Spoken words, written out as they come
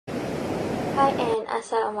Hi and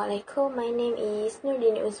Assalamualaikum. My name is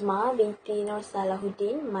Nurdin Uzma binti Nur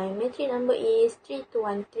Salahuddin. My matric number is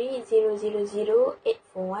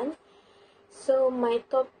 3213000841. So my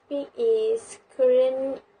topic is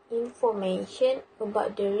current information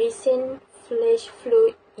about the recent flash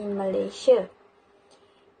flood in Malaysia.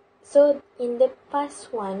 So in the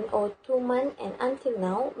past 1 or 2 months and until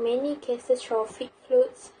now, many catastrophic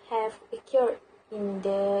floods have occurred in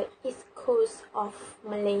the east coast of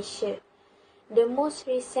Malaysia. The most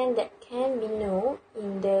recent that can be known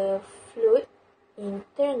in the flood in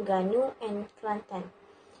Terengganu and Kelantan.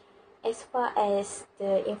 As far as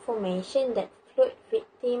the information that flood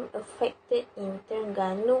victims affected in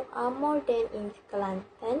Terengganu are more than in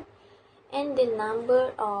Kelantan, and the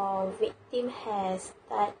number of victims has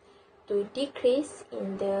started to decrease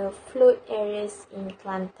in the flood areas in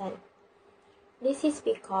Kelantan. This is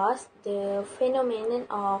because the phenomenon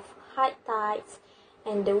of high tides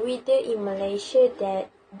and the weather in Malaysia that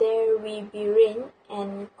there will be rain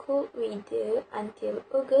and cold weather until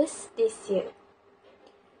August this year.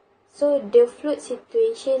 So the flood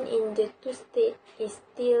situation in the two states is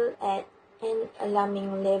still at an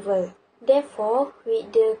alarming level. Therefore, with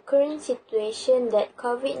the current situation that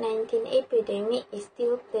COVID-19 epidemic is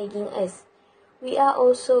still plaguing us, we are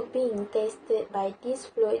also being tested by this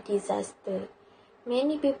flood disaster.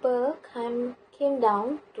 Many people came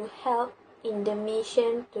down to help in the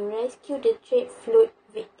mission to rescue the trade flood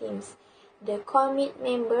victims. The committee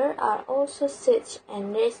members are also search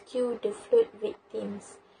and rescue the flood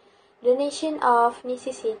victims. Donation of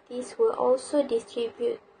necessities were also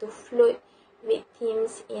distributed to flood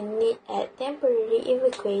victims in need at temporary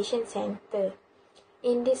evacuation center.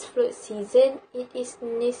 In this flood season, it is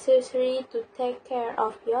necessary to take care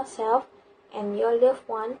of yourself and your loved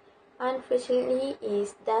one. Unfortunately, it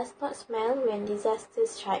does not smell when disaster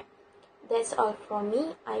strikes. That's all from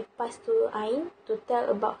me. I pass to Ain to tell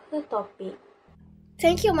about her topic.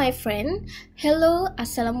 Thank you, my friend. Hello,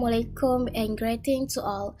 Assalamualaikum, and greetings to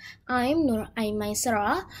all. I'm Nur Aiman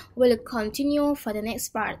Sarah. We'll continue for the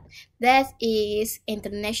next part. That is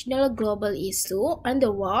international global issue on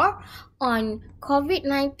the war on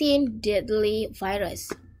COVID-19 deadly virus.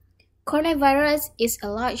 Coronavirus is a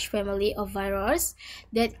large family of viruses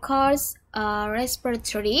that cause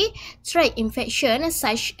respiratory tract infection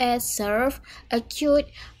such as SARS, acute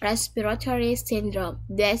respiratory syndrome,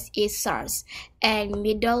 that is SARS, and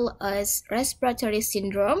Middle East respiratory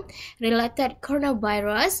syndrome related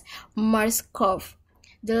coronavirus, MERS-CoV.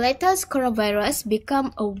 The latest coronavirus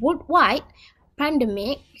became a worldwide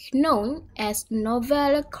pandemic known as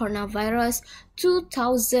novel coronavirus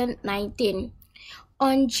 2019.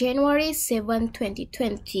 On January 7,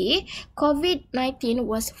 2020, COVID-19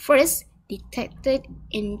 was first detected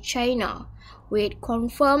in China, with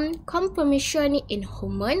confirmed confirmation in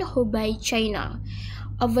Hubei, China.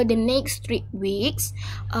 Over the next 3 weeks,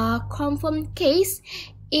 confirmed case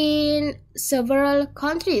in several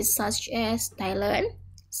countries such as Thailand,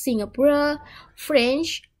 Singapore,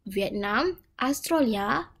 France, Vietnam,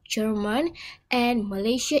 Australia, Germany, and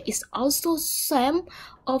Malaysia is also some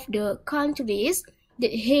of the countries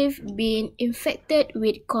that have been infected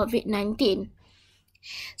with COVID-19.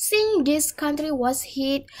 Since this country was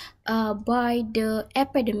hit by the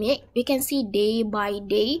epidemic, we can see day by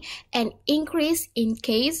day an increase in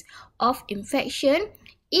case of infection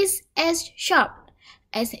is as sharp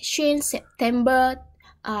as since September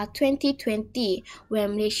 2020,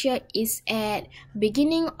 when Malaysia is at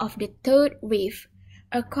beginning of the third wave.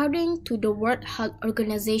 According to the World Health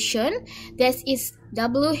Organization, that is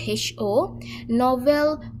WHO,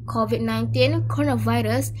 novel COVID-19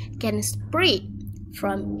 coronavirus can spread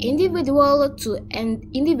from individual to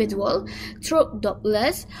individual through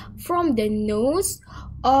droplets from the nose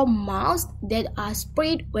or mouth that are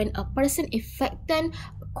spread when a person infected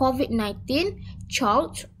COVID-19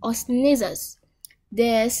 chokes or sneezes.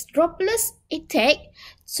 These droplets attack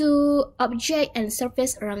to object and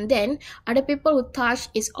surface around them. Other people who touch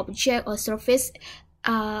its object or surface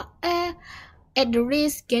are at the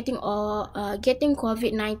risk getting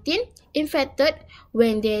COVID-19 infected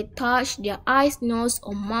when they touch their eyes, nose,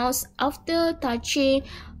 or mouth after touching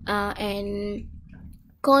and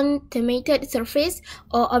contaminated surface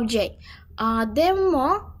or object.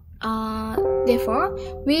 Therefore,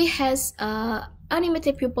 we as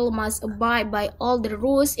unlimited people must abide by all the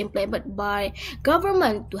rules implemented by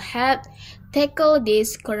government to help tackle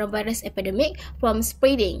this coronavirus epidemic from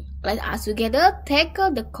spreading. Let us together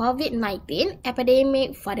tackle the COVID-19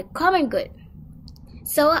 epidemic for the common good.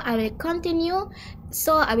 So I will continue.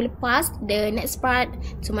 So I will pass the next part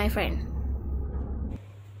to my friend.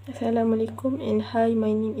 Assalamualaikum and hi,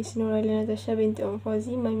 my name is Nuraliana Natasha binti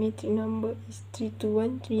Fazi. My matric number is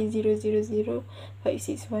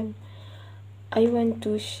 32130000561. I want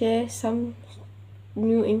to share some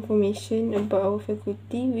new information about our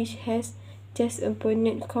faculty, which has just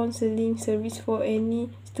opened counseling service for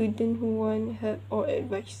any student who want help or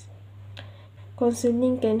advice.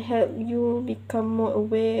 Counseling can help you become more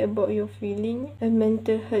aware about your feeling and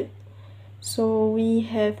mental health. So we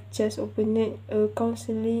have just opened a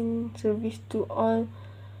counseling service to all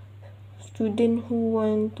students who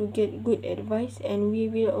want to get good advice, and we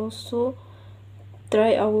will also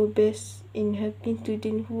try our best in helping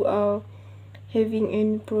students who are having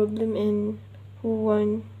any problem and who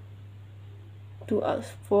want to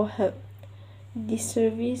ask for help. This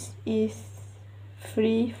service is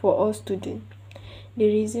free for all students. The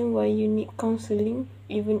reason why you need counseling,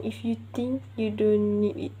 even if you think you don't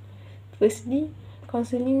need it. Firstly,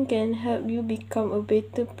 counseling can help you become a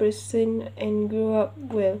better person and grow up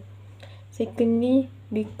well. Secondly,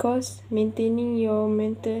 because maintaining your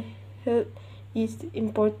mental health is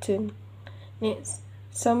important. Next,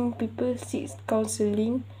 some people seek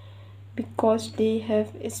counseling because they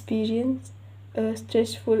have experienced a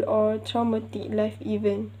stressful or traumatic life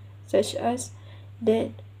event, such as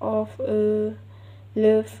death of a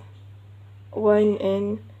loved one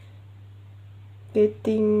and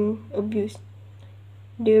getting abused.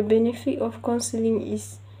 The benefit of counseling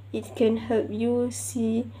is it can help you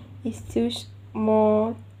see issues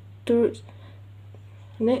more truth.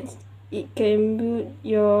 Next, it can build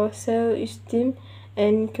your self-esteem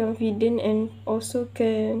and confidence, and also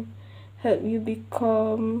can help you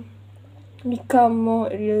become more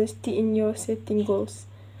realistic in your setting goals.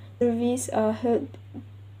 Surveys are held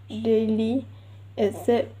daily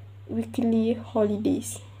except weekly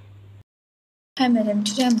holidays. Hi madam,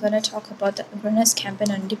 today I'm going to talk about the awareness campaign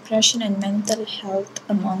on depression and mental health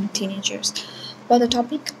among teenagers. Well, the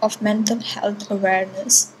topic of mental health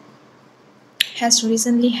awareness has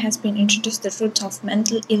been introduced. The roots of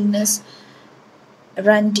mental illness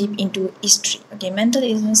run deep into history. Okay, mental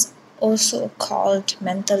illness, also called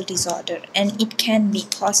mental disorder, and it can be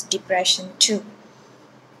cause depression too.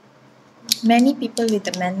 Many people with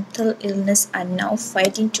the mental illness are now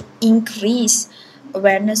fighting to increase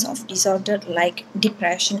awareness of disorder like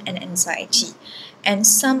depression and anxiety. And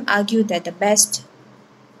some argue that the best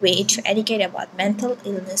way to educate about mental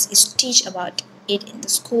illness is teach about it in the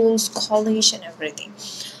schools, college, and everything.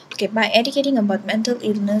 Okay, by educating about mental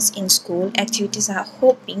illness in school, activities are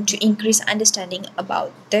hoping to increase understanding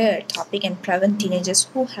about their topic and prevent teenagers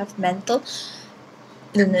who have mental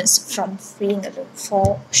illness from feeling alone.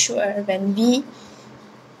 For sure, when the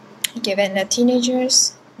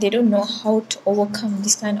teenagers, they don't know how to overcome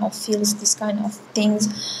this kind of feels, this kind of things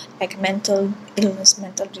like mental illness,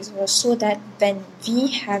 mental disorder, so that when we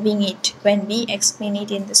explain it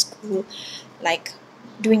in the school, like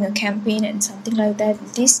doing a campaign and something like that,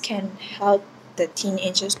 this can help the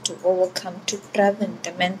teenagers to overcome, to prevent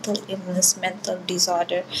the mental illness, mental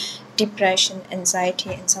disorder, depression,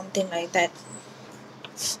 anxiety, and something like that.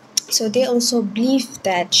 So they also believe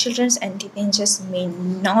that children and teenagers may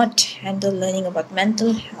not handle learning about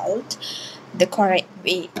mental health the correct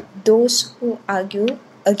way. Those who argue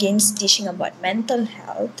against teaching about mental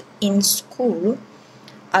health in school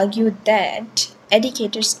argue that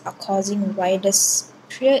educators are causing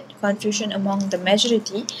widespread confusion among the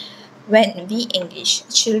majority when we engage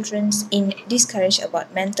children in discourage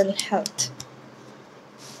about mental health.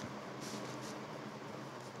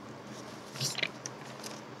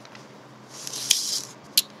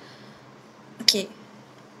 Okay,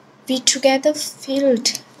 we together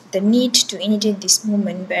felt the need to initiate this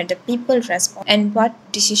movement where the people respond and what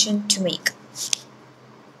decision to make.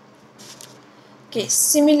 Okay,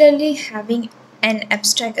 similarly, having an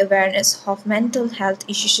abstract awareness of mental health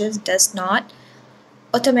issues does not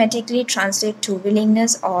automatically translate to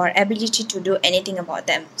willingness or ability to do anything about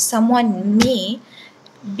them. Someone may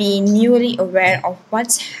be newly aware of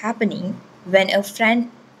what's happening when a friend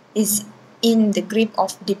is in the grip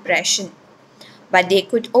of depression, but they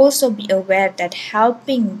could also be aware that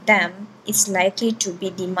helping them is likely to be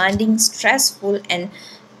demanding, stressful, and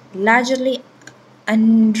largely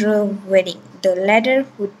unrewarding. The latter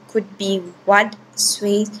could be what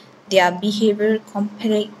sways their behavior,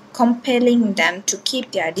 compelling them to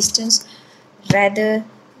keep their distance rather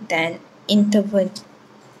than intervene.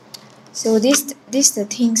 So these the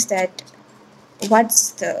things that why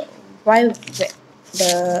the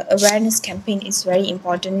awareness campaign is very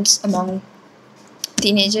important among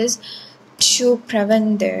teenagers to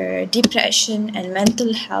prevent their depression and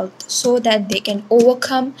mental health, so that they can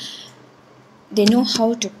overcome they know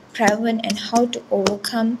how to prevent and how to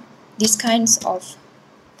overcome these kinds of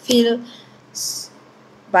feels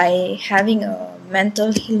by having a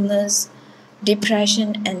mental illness,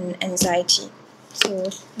 depression and anxiety. So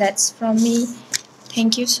that's from me.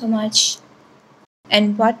 Thank you so much.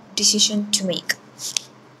 And what decision to make?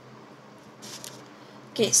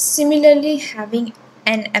 Okay, similarly, having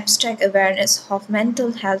an abstract awareness of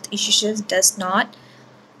mental health issues does not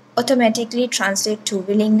automatically translate to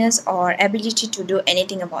willingness or ability to do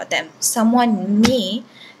anything about them. Someone may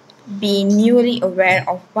be newly aware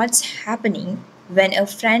of what's happening when a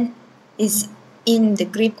friend is in the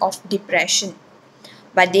grip of depression,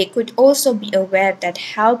 but they could also be aware that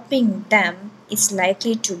helping them is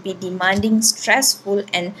likely to be demanding, stressful,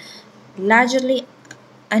 and largely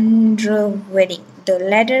unrewarding. The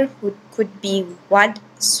latter could be what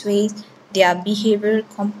sways their behavior,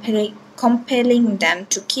 compelling them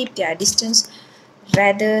to keep their distance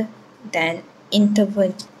rather than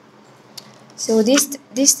intervene. So these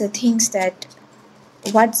the things that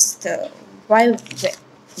what's the why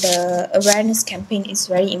the awareness campaign is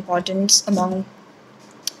very important among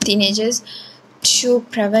teenagers to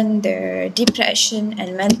prevent their depression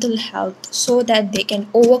and mental health so that they can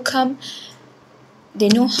overcome, they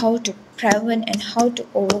know how to prevent and how to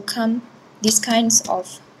overcome these kinds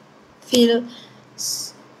of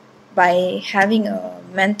feels by having a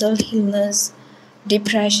mental illness,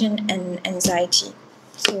 depression and anxiety.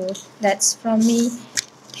 So that's from me.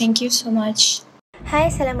 Thank you so much. Hi,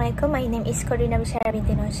 Assalamualaikum. My name is Corina Bishara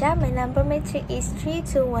binti Nosha. My number matric is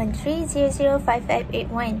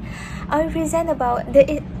 3213005581. I will present about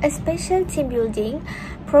a special team building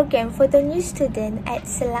program for the new student at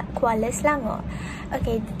Kuala Selangor.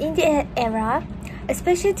 Okay, in the era, a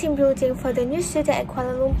special team building for the new student at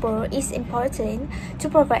Kuala Lumpur is important to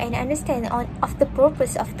provide an understanding of the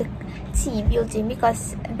purpose of the team building,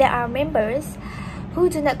 because there are members who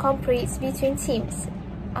do not compete between teams.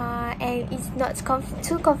 And is not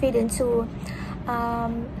too confident to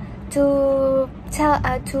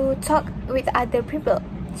talk with other people.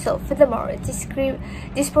 So furthermore, this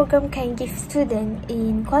program can give students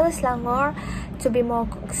in Kuala Selangor to be more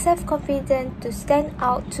self-confident, to stand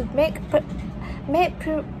out, to make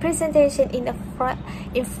presentation in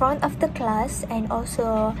front of the class, and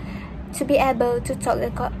also to be able to talk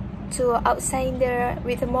to outsider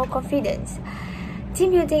with more confidence.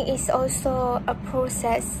 Team building is also a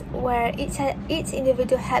process where each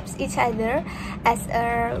individual helps each other as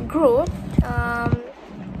a group,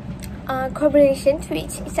 collaboration to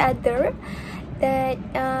each other, that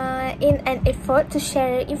in an effort to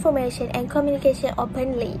share information and communication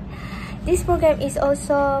openly. This program is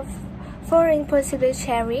also for responsible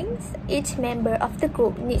sharing. Each member of the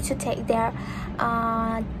group needs to take their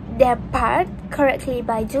part correctly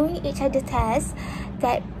by doing each other tasks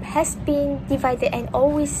that has been divided, and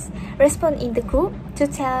always respond in the group to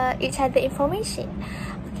tell each other information.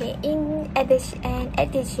 Okay, in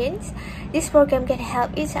addition, this program can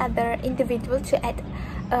help each other individual to add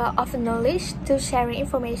of knowledge to sharing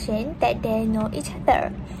information that they know each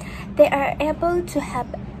other. They are able to help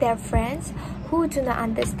their friends who do not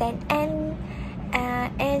understand and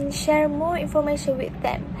share more information with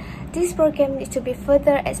them. This program needs to be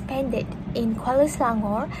further expanded in Kuala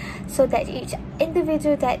Selangor so that each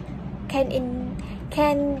individual that can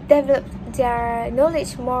develop their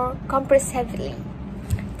knowledge more comprehensively.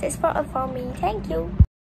 That's all for me. Thank you.